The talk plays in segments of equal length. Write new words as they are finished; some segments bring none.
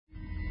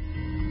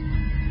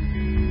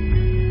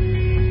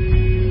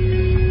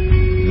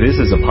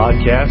This is a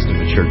podcast of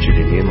the Church at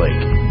Indian Lake.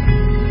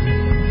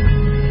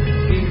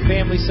 Being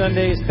Family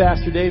Sunday, as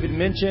Pastor David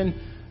mentioned,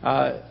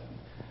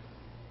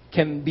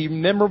 can be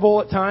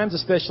memorable at times,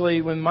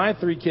 especially when my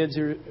three kids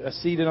who are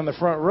seated on the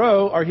front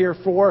row are here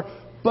for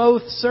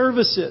both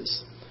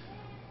services.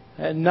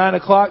 And 9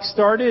 o'clock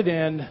started,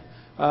 and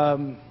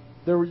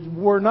there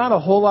were not a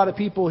whole lot of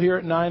people here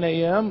at 9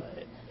 a.m.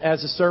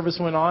 As the service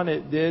went on,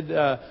 it did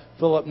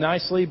fill up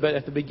nicely. But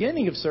at the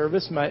beginning of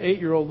service, my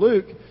 8-year-old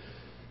Luke,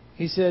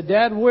 he said,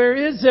 "Dad, where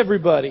is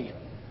everybody?"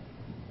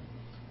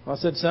 Well, I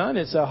said, "Son,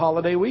 it's a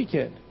holiday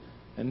weekend."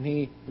 And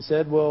he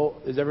said, "Well,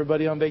 is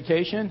everybody on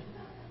vacation?"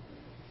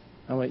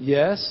 I went,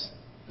 "Yes."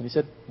 And he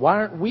said, "Why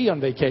aren't we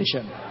on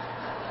vacation?"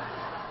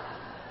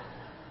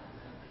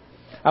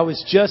 I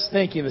was just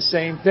thinking the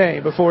same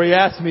thing before he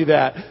asked me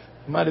that. It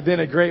might have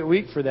been a great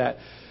week for that.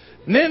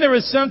 And then there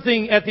was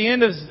something at the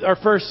end of our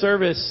first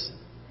service.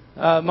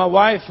 My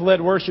wife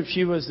led worship.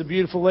 She was the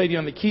beautiful lady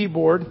on the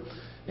keyboard.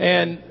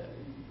 And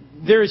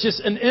there is just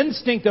an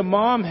instinct a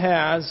mom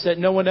has that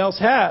no one else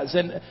has.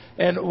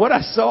 And what I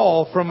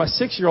saw from my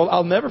 6-year-old,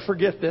 I'll never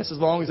forget this as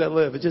long as I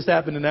live. It just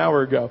happened an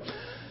hour ago.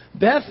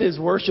 Beth is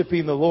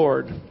worshiping the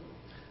Lord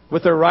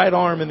with her right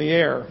arm in the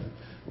air.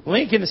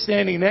 Lincoln is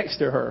standing next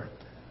to her.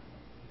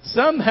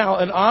 Somehow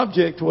an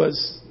object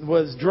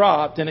was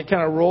dropped and it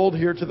kind of rolled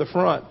here to the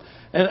front.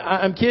 And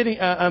I'm kidding.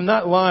 I'm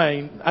not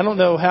lying. I don't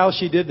know how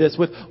she did this.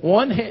 With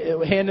one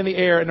hand in the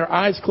air and her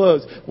eyes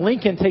closed,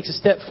 Lincoln takes a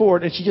step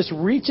forward and she just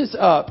reaches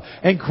up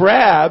and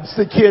grabs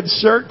the kid's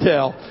shirt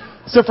tail.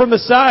 So from the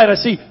side, I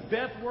see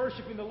Beth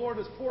worshiping the Lord,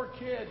 this poor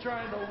kid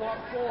trying to walk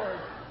forward.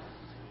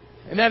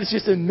 And that is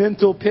just a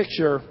mental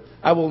picture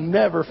I will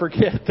never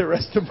forget the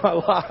rest of my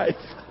life.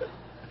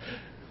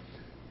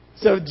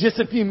 So just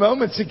a few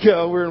moments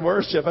ago, we're in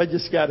worship. I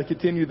just got to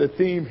continue the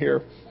theme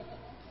here.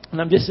 And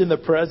I'm just in the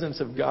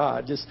presence of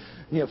God, just,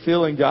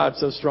 feeling God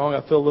so strong.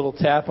 I feel a little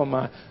tap on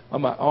my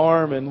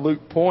arm, and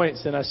Luke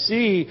points, and I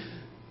see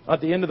at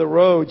the end of the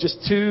row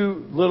just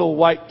 2 little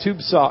white tube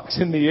socks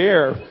in the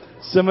air.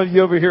 Some of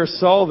you over here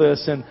saw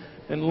this, and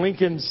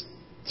Lincoln's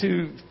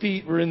 2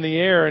 feet were in the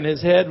air, and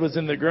his head was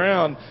in the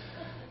ground.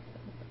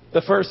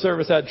 The first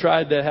service, I'd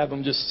tried to have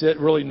him just sit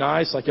really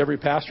nice, like every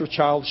pastor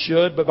child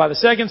should. But by the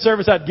second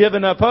service, I'd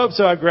given up hope.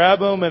 So I'd grab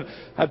him and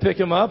I'd pick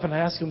him up and I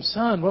asked him,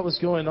 "Son, what was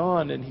going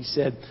on?" And he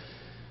said,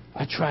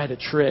 "I tried a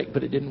trick,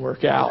 but it didn't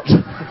work out."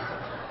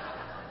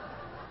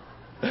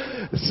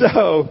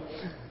 So,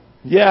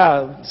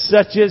 yeah,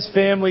 such is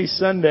Family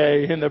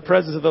Sunday in the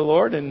presence of the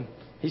Lord, and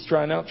He's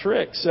trying out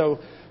tricks. So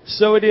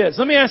it is.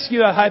 Let me ask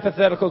you a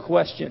hypothetical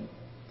question.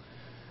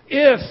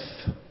 If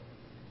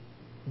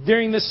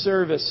during this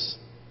service,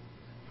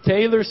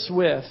 Taylor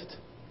Swift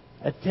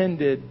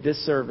attended this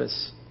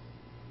service,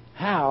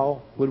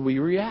 how would we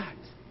react?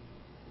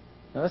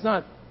 Now, that's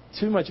not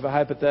too much of a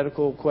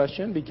hypothetical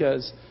question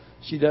because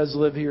she does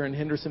live here in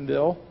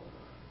Hendersonville.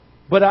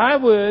 But I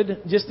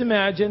would just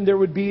imagine there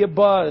would be a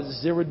buzz.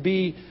 There would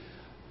be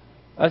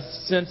a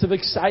sense of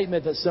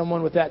excitement that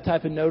someone with that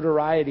type of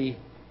notoriety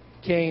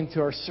came to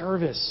our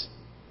service.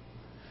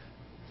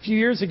 A few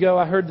years ago,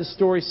 I heard the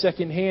story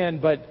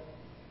secondhand, but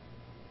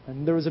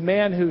there was a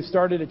man who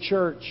started a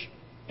church,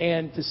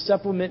 and to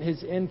supplement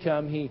his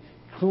income, he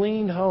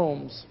cleaned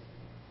homes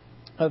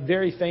of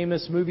very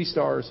famous movie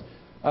stars,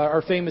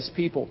 or famous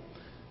people.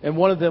 And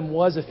one of them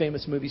was a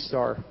famous movie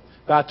star.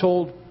 If I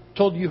told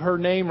you her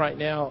name right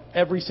now,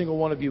 every single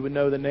one of you would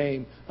know the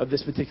name of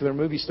this particular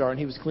movie star, and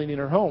he was cleaning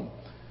her home.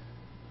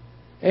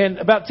 And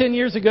about 10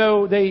 years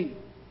ago, they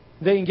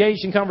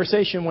engaged in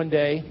conversation one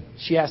day.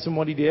 She asked him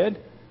what he did.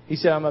 He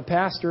said, "I'm a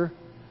pastor."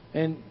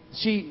 And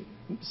she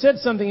said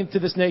something to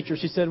this nature.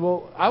 She said,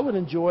 "Well, I would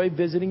enjoy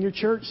visiting your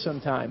church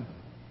sometime."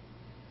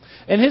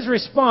 And his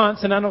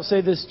response, and I don't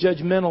say this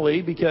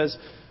judgmentally because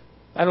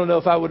I don't know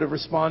if I would have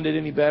responded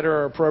any better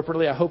or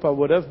appropriately. I hope I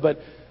would have.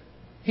 But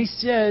he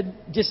said,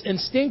 just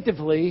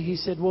instinctively, he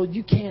said, "Well,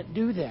 you can't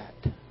do that."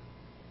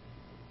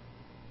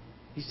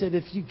 He said,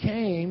 "If you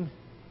came,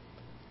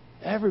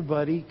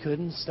 everybody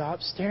couldn't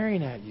stop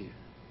staring at you."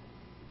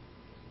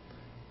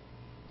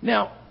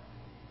 Now,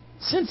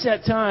 since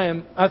that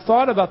time, I've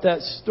thought about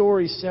that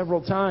story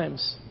several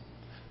times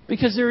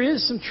because there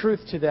is some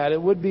truth to that.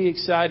 It would be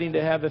exciting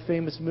to have a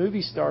famous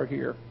movie star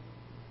here.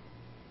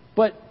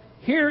 But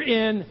here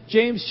in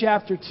James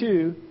chapter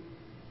 2,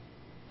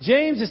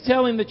 James is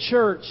telling the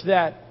church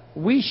that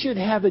we should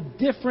have a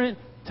different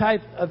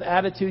type of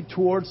attitude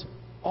towards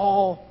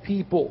all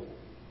people.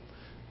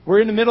 We're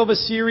in the middle of a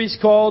series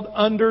called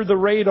Under the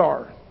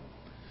Radar.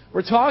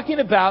 We're talking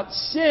about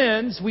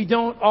sins we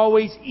don't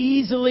always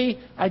easily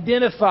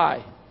identify.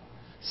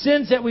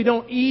 Sins that we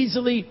don't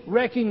easily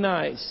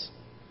recognize.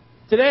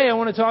 Today I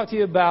want to talk to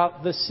you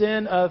about the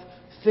sin of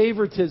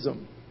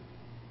favoritism.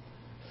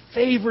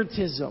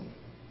 Favoritism.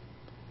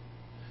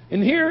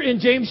 And here in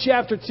James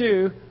chapter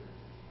 2,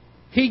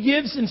 he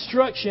gives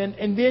instruction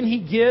and then he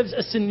gives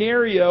a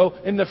scenario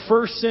in the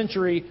first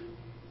century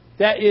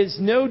that is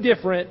no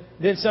different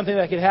than something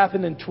that could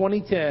happen in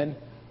 2010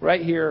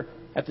 right here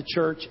at the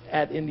church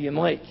at Indian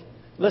Lake.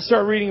 Let's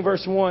start reading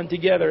verse 1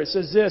 together. It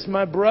says this,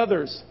 "My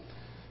brothers,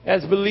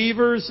 as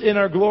believers in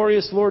our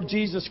glorious Lord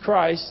Jesus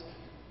Christ,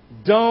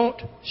 don't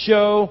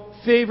show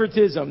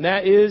favoritism."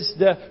 That is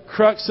the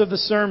crux of the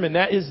sermon.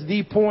 That is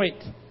the point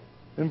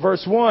in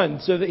verse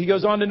 1. So that he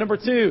goes on to number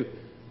 2.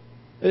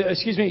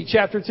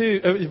 Chapter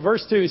 2,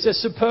 verse 2. He says,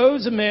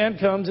 "Suppose a man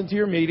comes into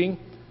your meeting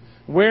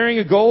wearing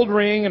a gold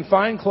ring and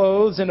fine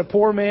clothes, and a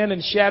poor man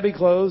in shabby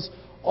clothes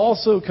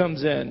also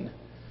comes in.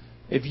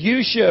 If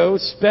you show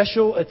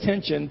special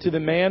attention to the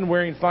man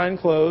wearing fine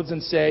clothes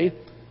and say,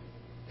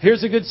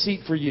 'Here's a good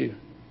seat for you,'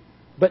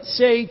 but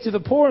say to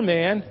the poor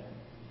man,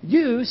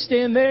 'You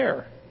stand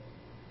there,'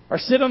 or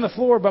 'Sit on the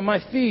floor by my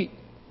feet,'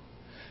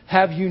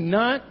 have you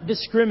not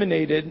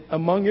discriminated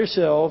among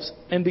yourselves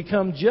and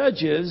become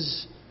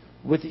judges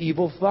with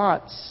evil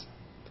thoughts?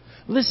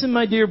 Listen,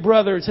 my dear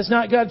brothers, has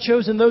not God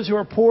chosen those who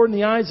are poor in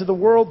the eyes of the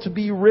world to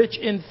be rich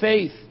in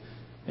faith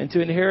and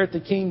to inherit the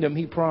kingdom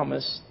He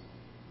promised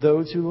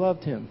those who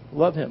love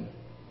Him?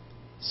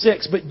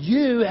 6, but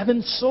you have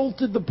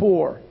insulted the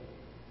poor.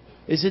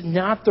 Is it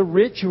not the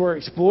rich who are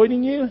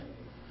exploiting you?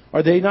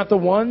 Are they not the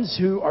ones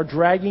who are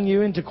dragging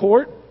you into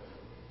court?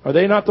 Are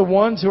they not the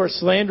ones who are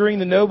slandering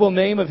the noble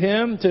name of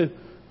Him to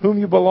whom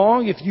you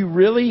belong? If you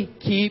really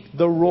keep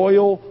the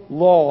royal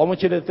law," I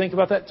want you to think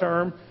about that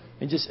term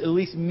and just at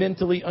least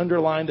mentally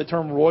underline the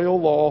term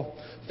royal law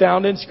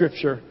found in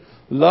Scripture.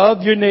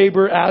 "Love your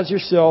neighbor as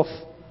yourself,"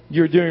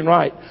 you're doing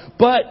right.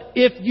 "But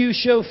if you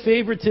show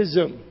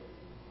favoritism,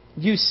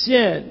 you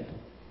sin."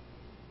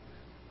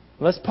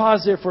 Let's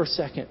pause there for a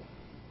second.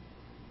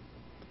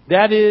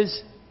 That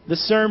is the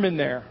sermon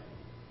there.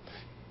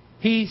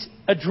 He's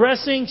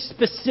addressing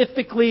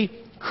specifically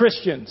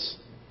Christians.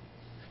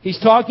 He's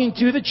talking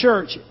to the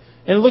church.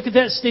 And look at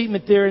that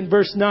statement there in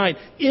verse 9.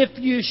 "If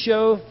you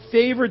show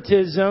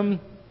favoritism,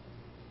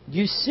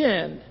 you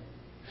sin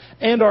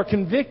and are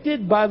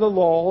convicted by the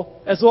law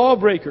as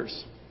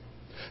lawbreakers.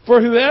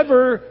 For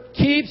whoever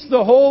keeps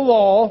the whole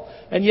law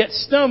and yet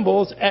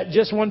stumbles at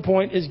just one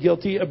point is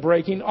guilty of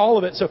breaking all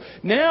of it." So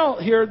now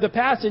here, the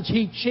passage,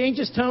 he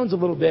changes tones a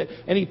little bit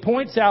and he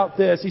points out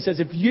this. He says,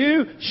 if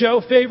you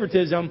show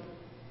favoritism,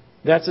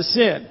 that's a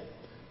sin.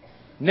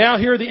 Now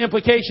here are the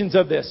implications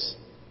of this.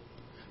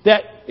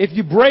 That if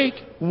you break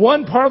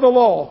one part of the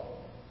law,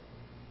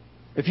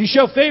 if you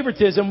show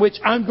favoritism, which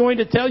I'm going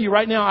to tell you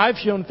right now, I've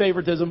shown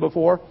favoritism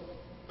before.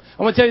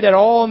 I want to tell you that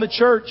all in the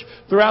church,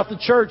 throughout the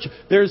church,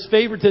 there's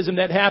favoritism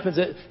that happens.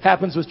 It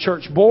happens with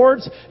church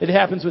boards. It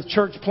happens with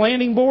church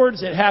planning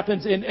boards. It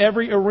happens in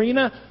every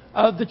arena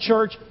of the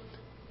church.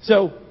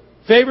 So,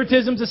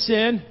 favoritism's a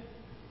sin.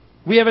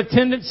 We have a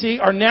tendency,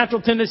 our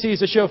natural tendency is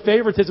to show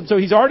favoritism. So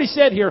he's already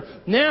said here,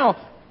 now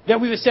that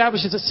we've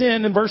established as a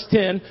sin in verse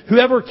 10,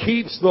 whoever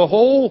keeps the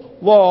whole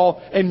law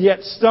and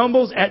yet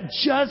stumbles at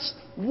just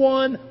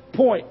one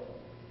point.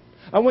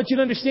 I want you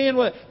to understand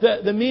what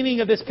the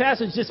meaning of this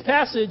passage. This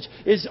passage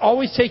is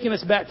always taking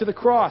us back to the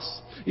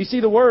cross. You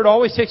see, the Word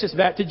always takes us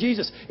back to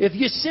Jesus. If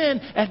you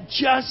sin at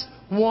just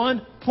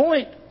one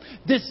point,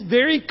 this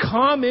very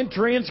common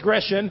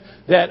transgression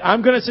that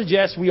I'm going to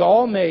suggest we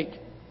all make,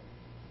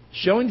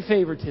 showing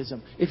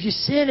favoritism. If you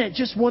sin at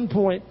just one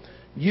point,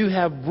 you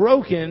have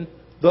broken,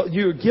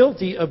 you're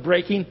guilty of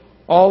breaking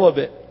all of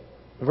it.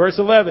 Verse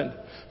 11,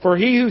 "For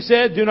he who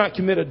said, 'Do not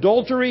commit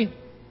adultery,'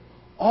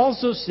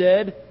 also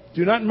said,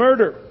 'Do not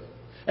murder.'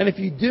 And if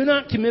you do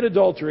not commit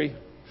adultery,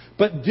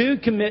 but do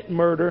commit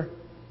murder,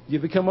 you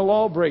become a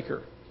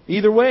lawbreaker."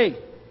 Either way.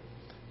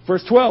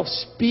 Verse 12,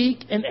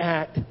 "Speak and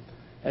act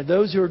as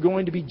those who are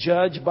going to be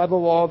judged by the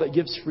law that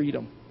gives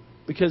freedom.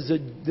 Because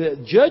the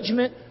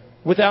judgment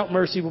without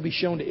mercy will be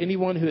shown to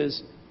anyone who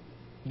has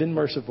been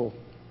merciful."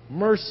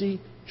 Mercy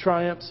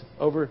triumphs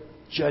over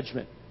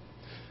judgment.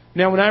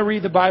 Now, when I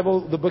read the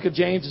Bible, the book of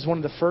James is one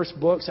of the first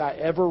books I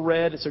ever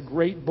read. It's a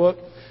great book.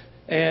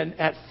 And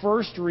at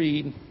first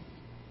read,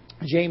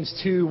 James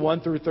 2,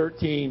 1 through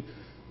 13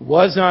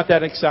 was not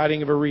that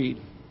exciting of a read.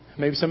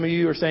 Maybe some of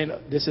you are saying,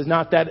 this is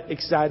not that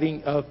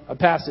exciting of a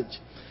passage.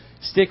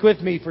 Stick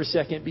with me for a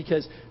second,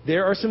 because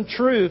there are some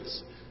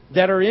truths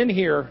that are in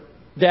here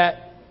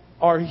that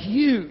are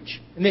huge.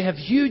 And they have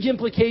huge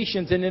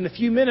implications. And in a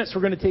few minutes,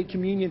 we're going to take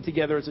communion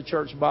together as a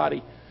church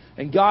body.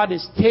 And God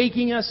is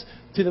taking us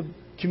to the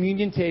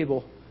communion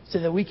table so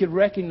that we can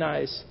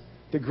recognize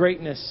the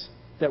greatness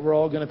that we're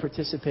all going to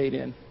participate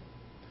in.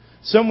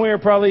 Somewhere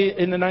probably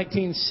in the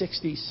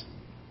 1960s,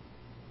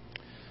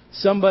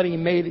 somebody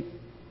made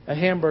a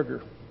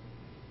hamburger.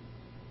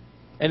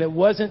 And it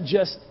wasn't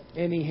just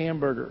any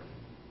hamburger.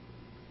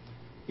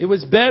 It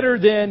was better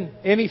than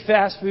any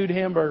fast food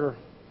hamburger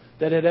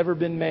that had ever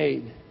been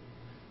made.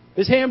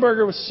 This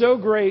hamburger was so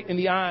great in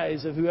the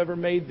eyes of whoever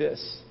made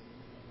this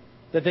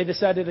that they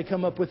decided to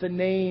come up with a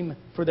name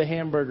for the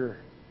hamburger.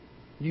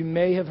 You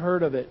may have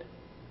heard of it.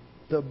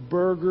 The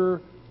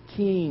Burger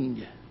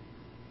King.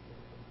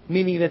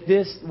 Meaning that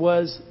this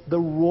was the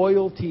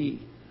royalty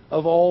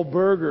of all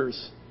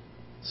burgers.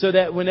 So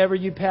that whenever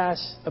you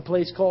pass a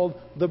place called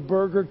the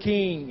Burger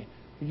King,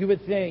 you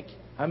would think,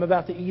 I'm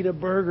about to eat a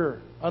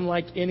burger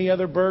unlike any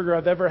other burger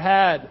I've ever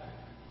had.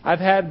 I've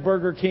had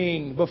Burger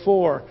King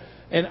before,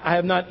 and I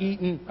have not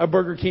eaten a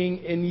Burger King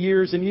in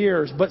years and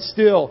years. But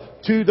still,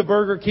 to the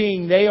Burger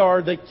King, they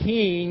are the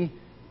king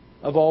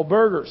of all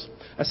burgers.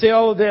 I say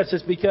all of this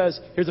just because,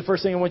 here's the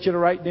first thing I want you to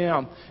write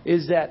down,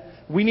 is that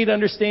we need to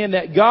understand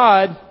that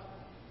God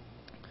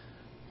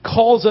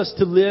calls us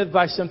to live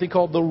by something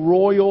called the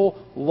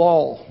royal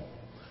law.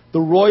 The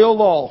royal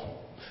law.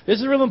 This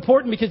is real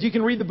important because you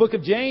can read the book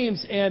of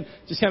James and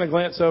just kind of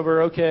glance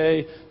over,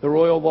 okay, the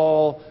royal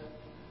law,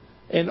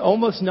 and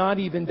almost not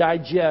even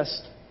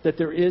digest that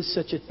there is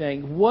such a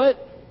thing. What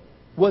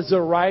was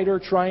the writer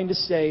trying to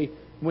say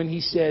when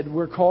he said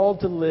we're called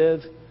to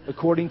live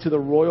according to the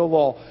royal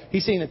law?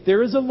 He's saying that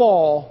there is a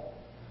law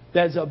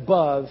that is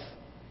above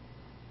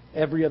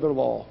every other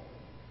law.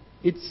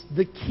 It's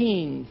the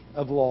king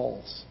of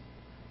laws.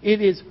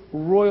 It is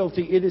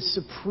royalty. It is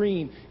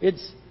supreme.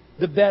 It's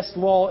the best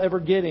law ever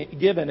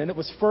given. And it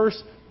was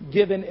first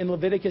given in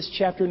Leviticus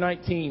chapter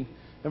 19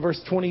 and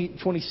verse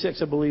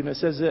 26, I believe. And it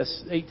says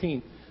this, 18.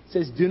 It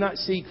says, do not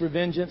seek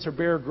revengeance or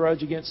bear a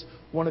grudge against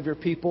one of your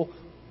people,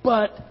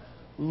 but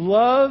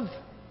love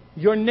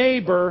your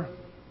neighbor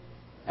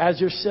as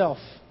yourself.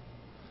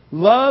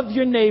 Love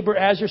your neighbor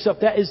as yourself.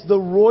 That is the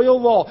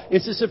royal law.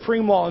 It's the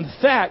supreme law. In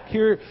fact,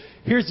 here's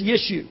the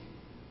issue.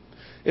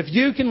 If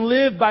you can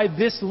live by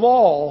this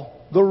law,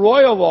 the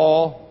royal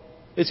law,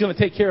 it's going to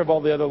take care of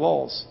all the other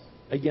laws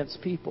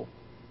against people.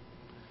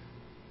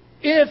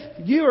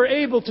 If you are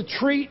able to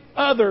treat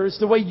others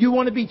the way you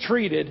want to be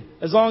treated,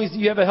 as long as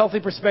you have a healthy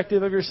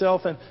perspective of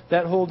yourself and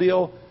that whole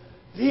deal,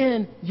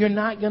 then you're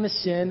not going to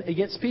sin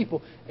against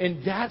people.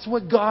 And that's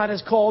what God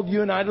has called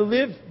you and I to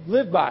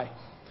live by.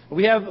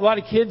 We have a lot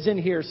of kids in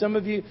here. Some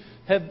of you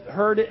have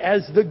heard it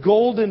as the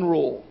golden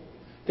rule.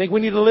 I think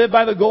we need to live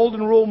by the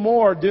golden rule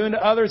more, doing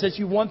to others as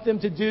you want them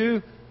to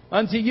do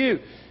unto you.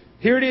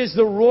 Here it is,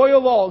 the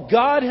royal law.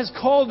 God has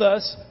called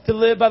us to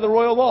live by the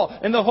royal law.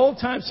 And the whole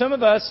time, some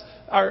of us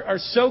are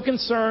so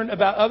concerned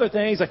about other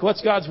things, like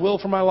what's God's will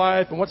for my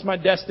life, and what's my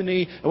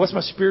destiny, and what's my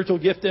spiritual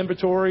gift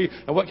inventory,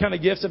 and what kind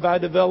of gifts have I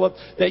developed,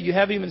 that you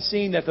haven't even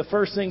seen that the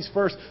first things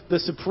first, the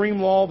supreme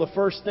law, the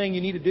first thing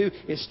you need to do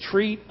is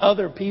treat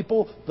other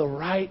people the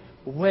right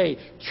way.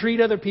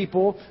 Treat other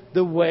people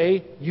the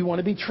way you want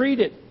to be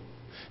treated.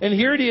 And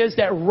here it is,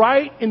 that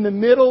right in the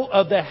middle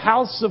of the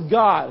house of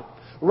God,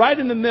 right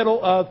in the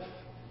middle of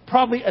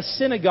probably a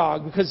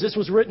synagogue, because this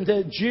was written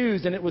to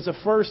Jews and it was a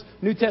first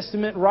New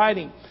Testament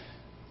writing.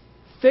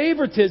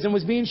 Favoritism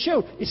was being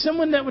shown. If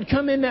someone that would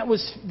come in that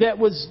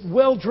was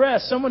well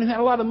dressed, someone who had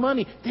a lot of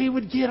money, they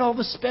would get all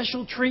the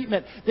special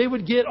treatment. They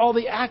would get all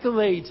the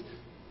accolades.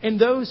 And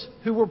those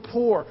who were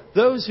poor,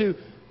 those who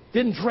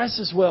didn't dress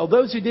as well,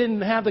 those who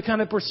didn't have the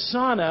kind of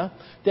persona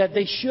that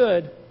they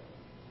should,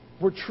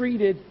 were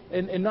treated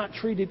and not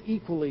treated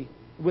equally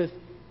with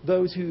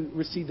those who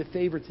received the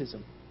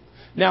favoritism.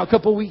 Now, a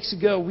couple of weeks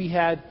ago, we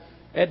had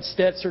Ed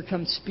Stetzer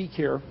come speak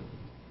here.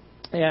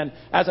 And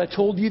as I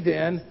told you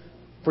then,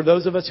 for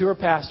those of us who are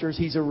pastors,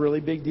 he's a really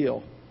big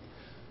deal.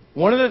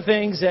 One of the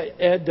things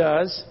that Ed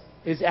does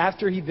is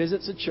after he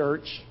visits a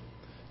church,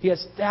 he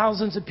has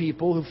thousands of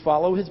people who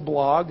follow his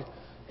blog,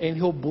 and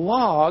he'll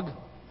blog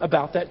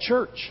about that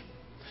church.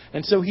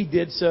 And so he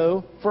did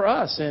so for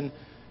us. And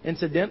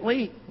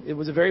incidentally, it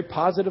was a very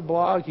positive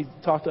blog. He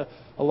talked a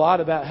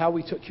lot about how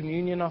we took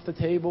communion off the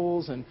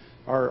tables and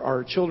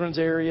our children's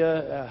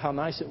area, how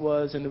nice it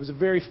was. And it was a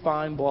very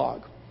fine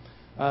blog.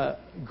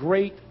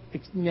 Great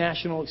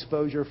national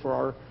exposure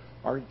for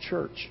our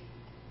church.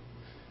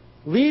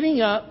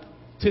 Leading up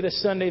to the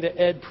Sunday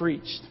that Ed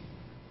preached,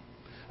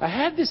 I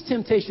had this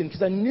temptation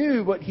because I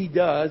knew what he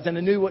does and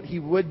I knew what he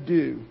would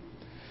do.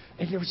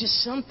 And there was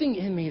just something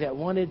in me that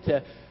wanted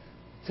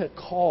to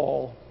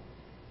call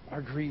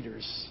our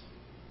greeters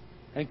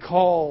and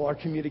call our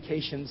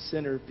communications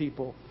center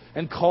people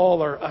and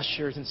call our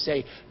ushers and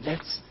say,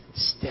 let's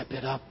step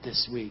it up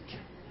this week.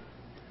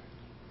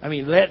 I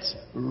mean, let's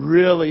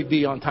really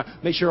be on time.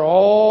 Make sure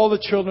all the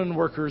children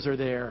workers are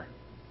there.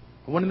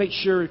 I want to make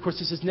sure, of course,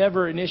 this is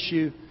never an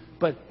issue,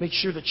 but make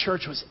sure the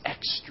church was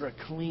extra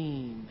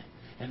clean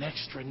and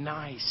extra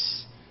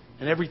nice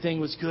and everything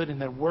was good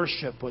and that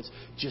worship was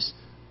just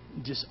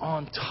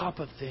on top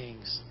of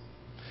things.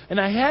 And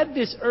I had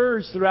this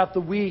urge throughout the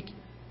week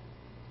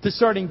to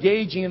start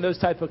engaging in those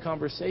type of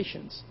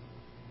conversations.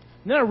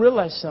 And then I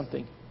realized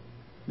something.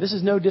 This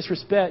is no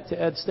disrespect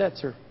to Ed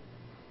Stetzer,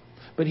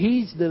 but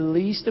he's the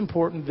least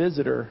important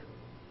visitor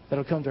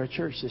that'll come to our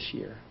church this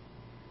year.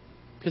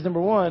 Because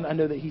number one, I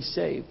know that he's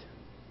saved.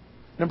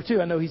 Number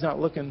two, I know he's not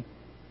looking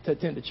to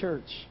attend a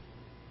church.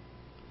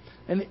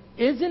 And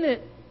isn't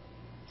it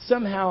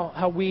somehow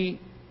how we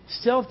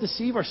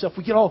self-deceive ourselves?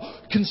 We get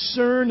all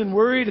concerned and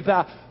worried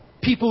about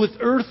people with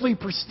earthly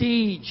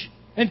prestige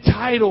and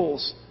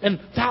titles and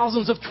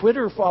thousands of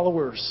Twitter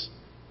followers.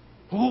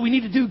 Oh, we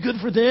need to do good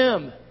for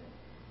them.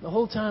 The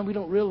whole time we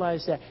don't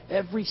realize that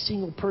every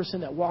single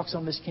person that walks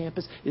on this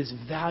campus is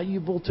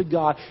valuable to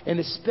God. And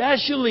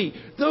especially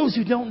those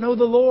who don't know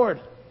the Lord.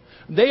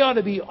 They ought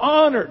to be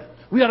honored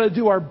We ought to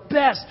do our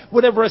best.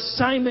 Whatever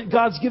assignment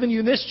God's given you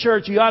in this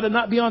church, you ought to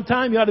not be on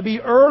time. You ought to be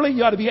early.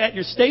 You ought to be at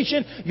your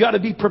station. You ought to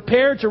be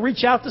prepared to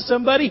reach out to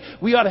somebody.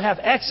 We ought to have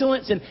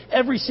excellence in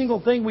every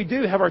single thing we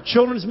do. Have our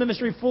children's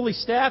ministry fully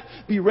staffed.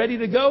 Be ready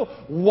to go.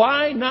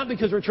 Why? Not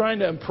because we're trying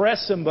to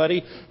impress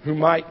somebody who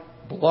might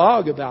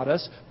blog about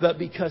us, but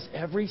because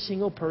every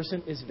single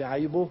person is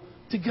valuable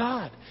to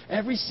God.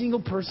 Every single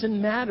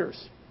person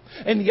matters.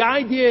 And the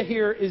idea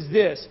here is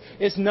this.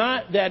 It's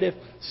not that if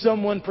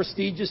someone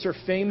prestigious or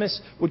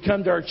famous would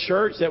come to our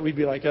church that we'd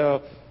be like,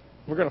 oh,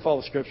 we're going to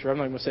follow Scripture. I'm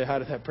not going to say hi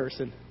to that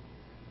person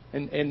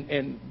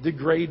and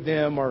degrade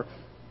them or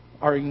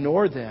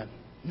ignore them.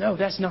 No,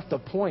 that's not the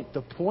point.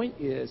 The point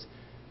is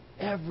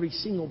every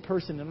single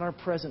person in our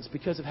presence,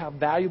 because of how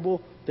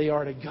valuable they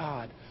are to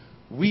God,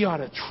 we ought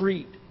to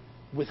treat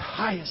with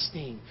high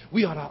esteem.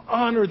 We ought to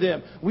honor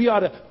them. We ought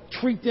to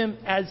treat them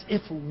as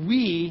if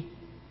we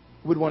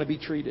would want to be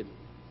treated.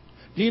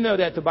 Do you know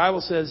that the Bible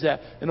says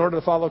that in order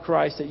to follow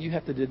Christ, that you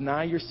have to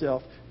deny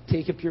yourself,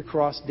 take up your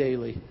cross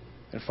daily,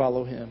 and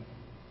follow Him?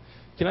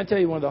 Can I tell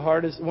you one of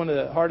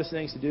the hardest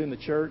things to do in the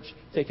church,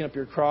 taking up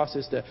your cross,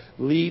 is to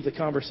leave the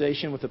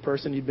conversation with the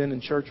person you've been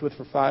in church with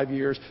for 5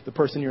 years, the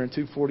person you're in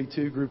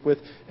 242 group with,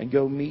 and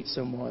go meet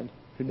someone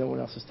who no one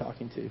else is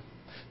talking to.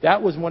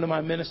 That was one of my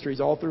ministries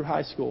all through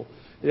high school.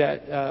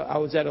 That I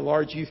was at a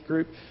large youth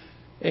group.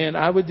 And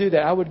I would do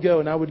that. I would go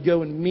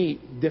and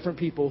meet different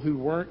people who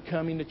weren't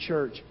coming to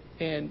church.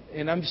 And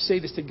I'm just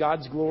saying this to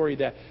God's glory,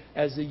 that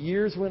as the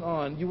years went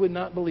on, you would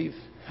not believe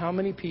how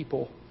many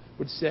people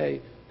would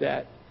say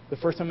that the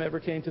first time I ever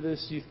came to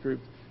this youth group,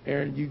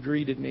 Aaron, you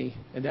greeted me,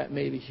 and that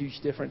made a huge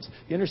difference.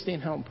 You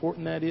understand how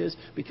important that is?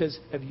 Because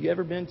have you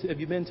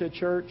been to a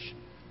church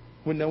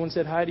when no one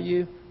said hi to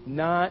you?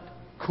 Not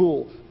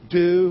cool.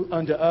 Do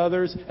unto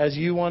others as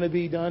you want to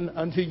be done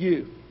unto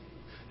you.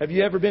 Have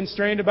you ever been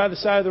stranded by the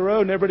side of the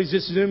road and everybody's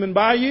just zooming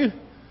by you?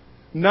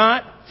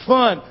 Not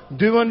fun.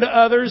 Do unto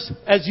others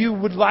as you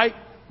would like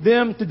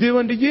them to do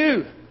unto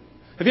you.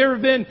 Have you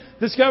ever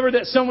discovered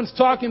that someone's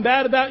talking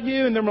bad about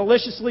you and they're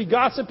maliciously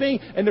gossiping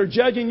and they're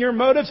judging your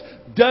motives?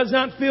 Does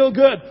not feel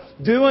good.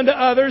 Do unto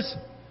others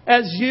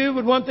as you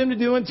would want them to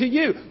do unto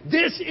you.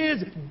 This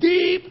is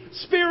deep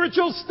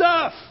spiritual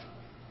stuff.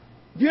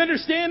 Do you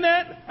understand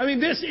that? I mean,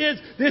 this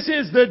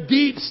is the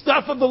deep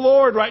stuff of the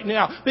Lord right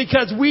now,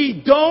 because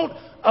we don't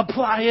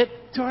apply it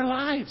to our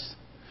lives.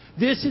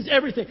 This is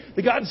everything.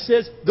 The God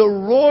says the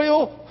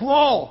royal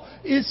law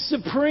is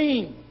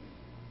supreme.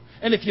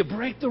 And if you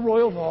break the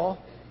royal law,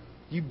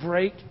 you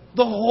break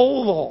the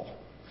whole law.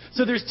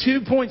 So there's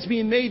 2 points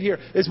being made here.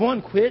 There's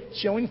one, quit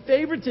showing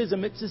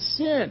favoritism. It's a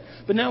sin.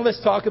 But now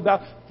let's talk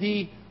about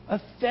the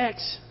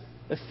effects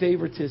of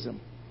favoritism.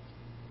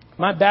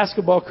 My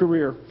basketball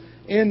career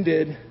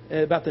ended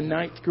at about the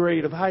 9th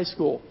grade of high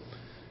school.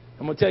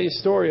 I'm going to tell you a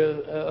story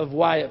of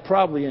why it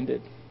probably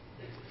ended.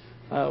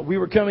 We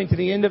were coming to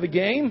the end of a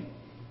game.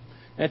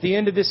 At the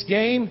end of this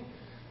game,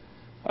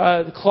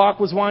 the clock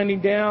was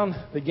winding down.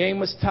 The game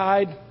was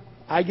tied.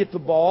 I get the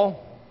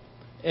ball.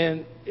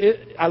 And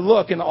I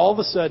look, and all of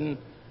a sudden,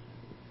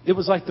 it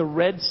was like the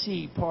Red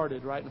Sea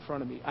parted right in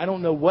front of me. I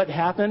don't know what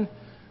happened,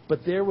 but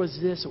there was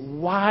this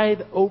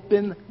wide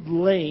open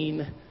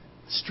lane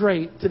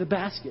straight to the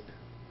basket.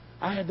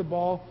 I had the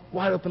ball,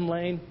 wide open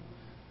lane.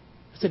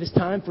 I said, it's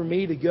time for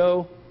me to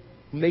go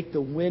make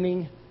the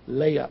winning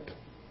layup.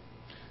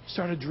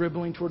 Started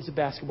dribbling towards the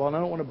basketball, and I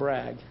don't want to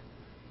brag,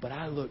 but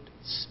I looked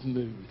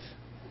smooth.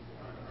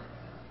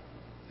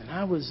 And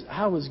I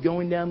was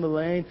going down the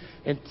lane,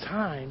 and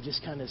time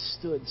just kind of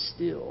stood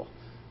still.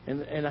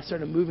 And I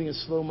started moving in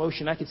slow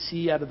motion. I could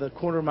see out of the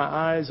corner of my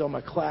eyes all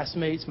my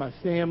classmates, my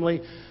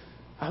family.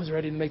 I was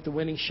ready to make the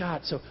winning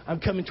shot. So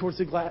I'm coming towards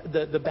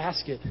the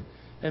basket.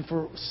 And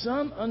for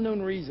some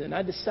unknown reason,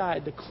 I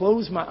decide to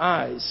close my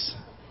eyes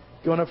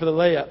going up for the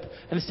layup.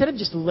 And instead of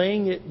just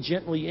laying it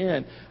gently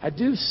in, I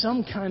do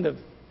some kind of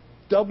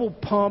double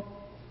pump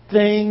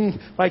thing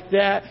like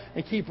that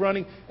and keep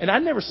running. And I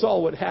never saw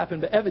what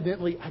happened, but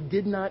evidently I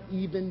did not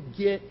even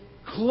get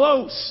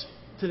close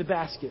to the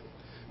basket.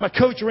 My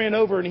coach ran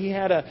over and he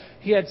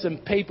had some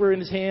paper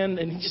in his hand,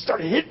 and he just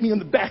started hitting me on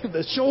the back of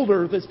the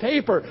shoulder with this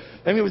paper.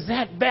 I mean, it was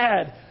that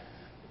bad.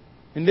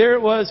 And there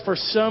it was. For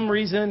some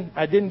reason,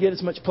 I didn't get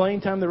as much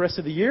playing time the rest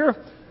of the year.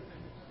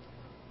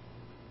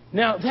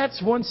 Now,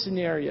 that's one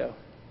scenario.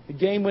 The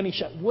game-winning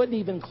shot wasn't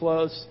even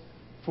close.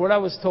 For what I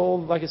was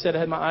told, like I said, I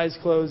had my eyes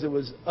closed. It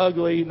was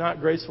ugly, not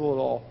graceful at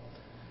all.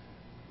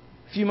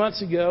 A few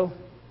months ago,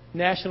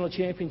 national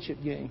championship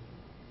game.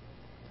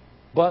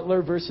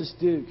 Butler versus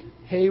Duke.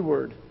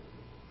 Hayward,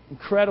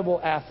 incredible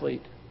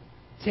athlete,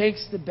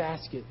 takes the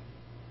basket.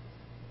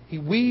 He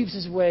weaves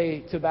his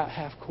way to about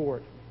half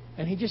court.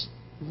 And he just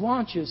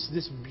launches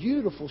this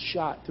beautiful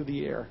shot through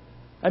the air.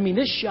 I mean,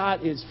 this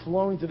shot is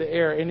flowing through the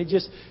air, and it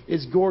just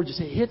is gorgeous.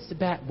 It hits the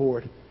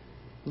backboard.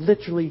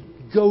 Literally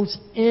goes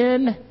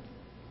in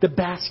the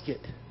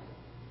basket.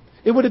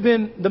 It would have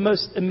been the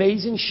most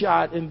amazing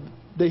shot in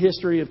the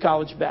history of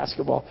college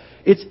basketball.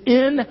 It's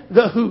in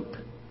the hoop.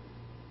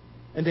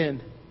 And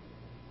then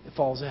it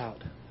falls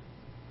out.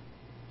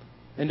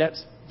 And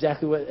that's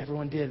exactly what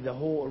everyone did. The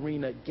whole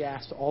arena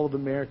gasped. All of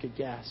America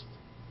gasped.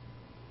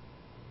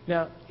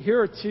 Now,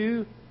 here are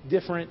two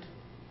different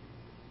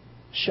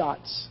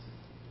shots.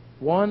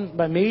 One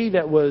by me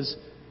that was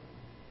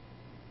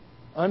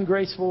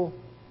ungraceful,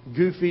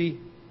 goofy,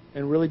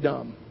 and really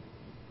dumb.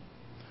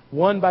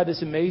 One by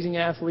this amazing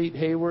athlete,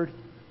 Hayward,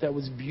 that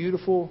was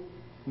beautiful,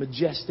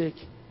 majestic,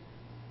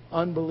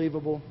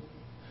 unbelievable.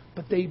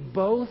 But they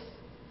both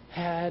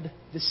had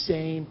the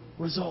same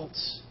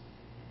results.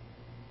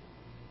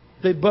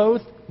 They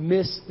both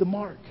missed the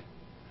mark.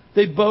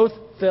 They both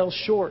fell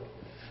short.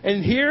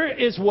 And here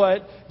is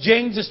what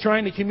James is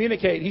trying to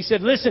communicate. He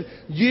said, listen,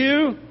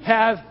 you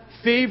have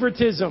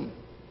favoritism.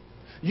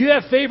 You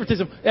have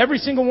favoritism. Every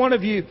single one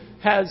of you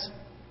has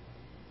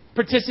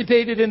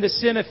participated in the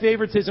sin of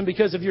favoritism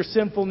because of your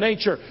sinful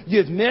nature.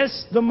 You've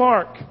missed the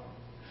mark.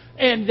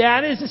 And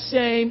that is the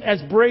same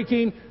as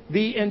breaking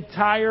the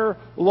entire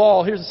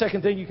law. Here's the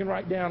second thing you can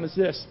write down is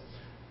this.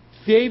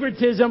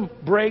 Favoritism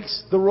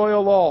breaks the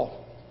royal law.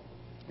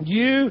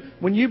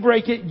 When you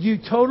break it, you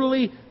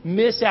totally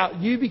miss out.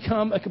 You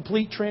become a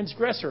complete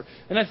transgressor.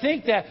 And I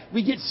think that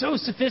we get so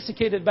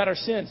sophisticated about our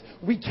sins.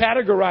 We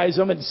categorize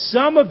them, and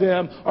some of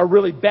them are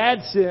really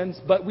bad sins,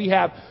 but we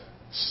have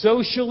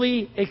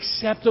socially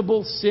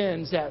acceptable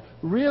sins that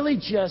really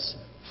just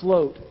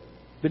float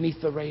beneath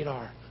the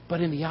radar.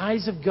 But in the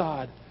eyes of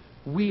God,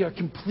 we are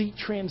complete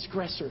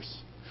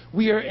transgressors.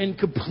 We are in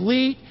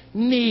complete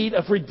need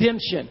of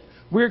redemption.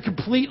 We're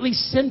completely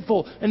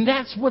sinful. And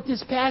that's what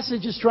this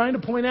passage is trying to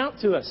point out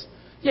to us.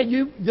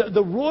 Yeah,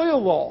 the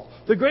royal law,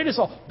 the greatest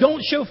law,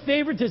 don't show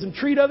favoritism.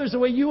 Treat others the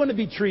way you want to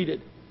be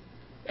treated.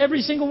 Every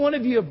single one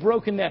of you have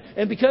broken that.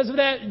 And because of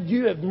that,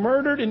 you have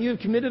murdered and you have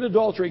committed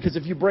adultery. Because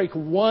if you break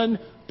one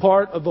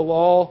part of the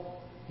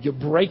law, you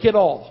break it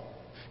all.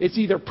 It's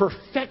either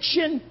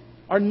perfection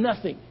or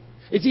nothing.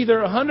 It's either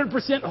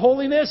 100%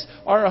 holiness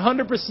or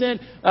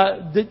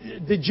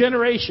 100%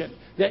 degeneration.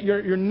 That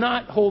you're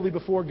not holy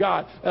before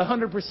God.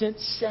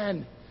 100%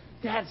 sin.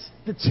 That's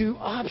the two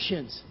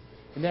options.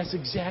 And that's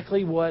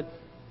exactly what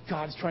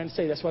God's trying to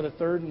say. That's why the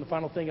third and the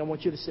final thing I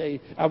want you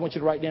to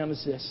write down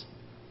is this.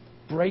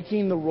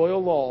 Breaking the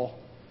royal law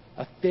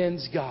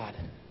offends God.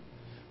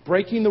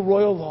 Breaking the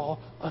royal law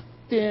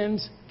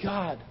offends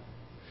God.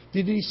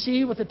 Did you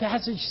see what the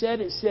passage said?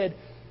 It said,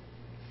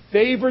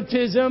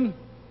 favoritism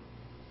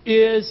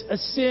is a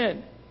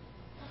sin.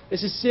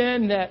 It's a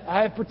sin that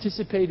I have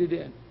participated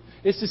in.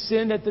 It's a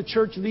sin that the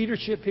church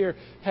leadership here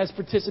has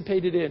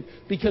participated in.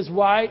 Because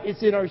why?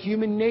 It's in our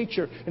human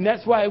nature. And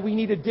that's why we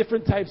need a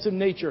different types of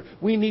nature.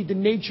 We need the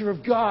nature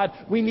of God.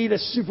 We need a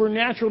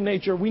supernatural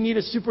nature. We need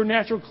a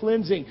supernatural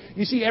cleansing.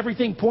 You see,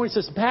 everything points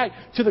us back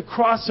to the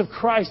cross of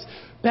Christ.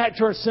 Back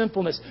to our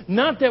sinfulness.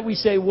 Not that we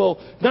say,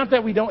 not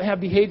that we don't have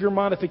behavior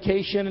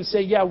modification and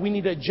say, yeah, we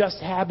need to adjust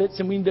habits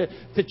and we need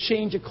to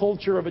change a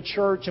culture of a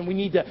church and we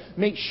need to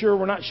make sure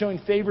we're not showing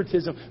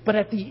favoritism. But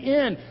at the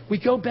end,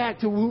 we go back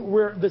to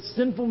where the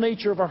sinful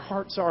nature of our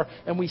hearts are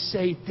and we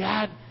say,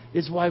 that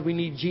is why we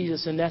need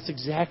Jesus. And that's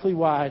exactly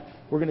why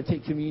we're going to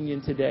take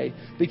communion today.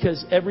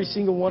 Because every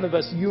single one of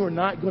us, you are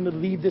not going to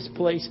leave this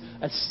place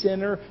a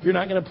sinner. You're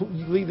not going to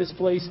leave this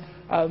place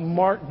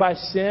marked by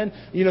sin.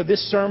 You know, this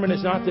sermon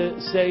is not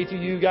to say to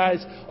you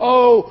guys,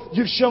 oh,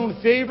 you've shown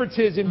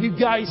favoritism. You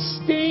guys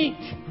stink.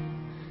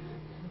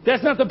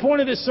 That's not the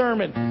point of this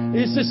sermon.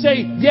 It's to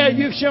say, yeah,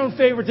 you've shown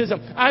favoritism.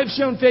 I've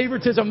shown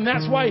favoritism.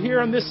 That's why here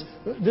on this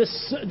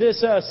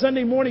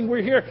Sunday morning,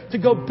 we're here to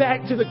go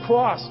back to the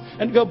cross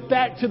and go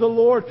back to the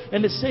Lord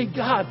and to say,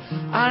 God,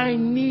 I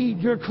need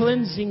your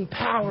cleansing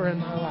power in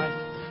my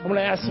life. I'm going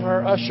to ask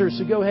our ushers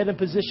to go ahead and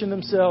position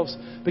themselves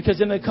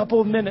because in a couple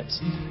of minutes,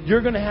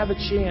 you're going to have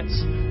a chance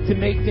to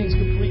make things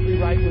completely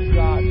right with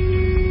God.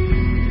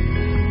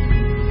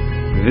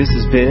 This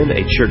has been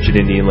a Church at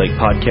Indian Lake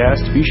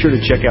podcast. Be sure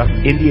to check out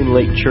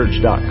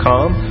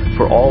IndianLakeChurch.com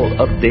for all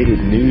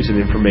updated news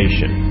and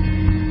information.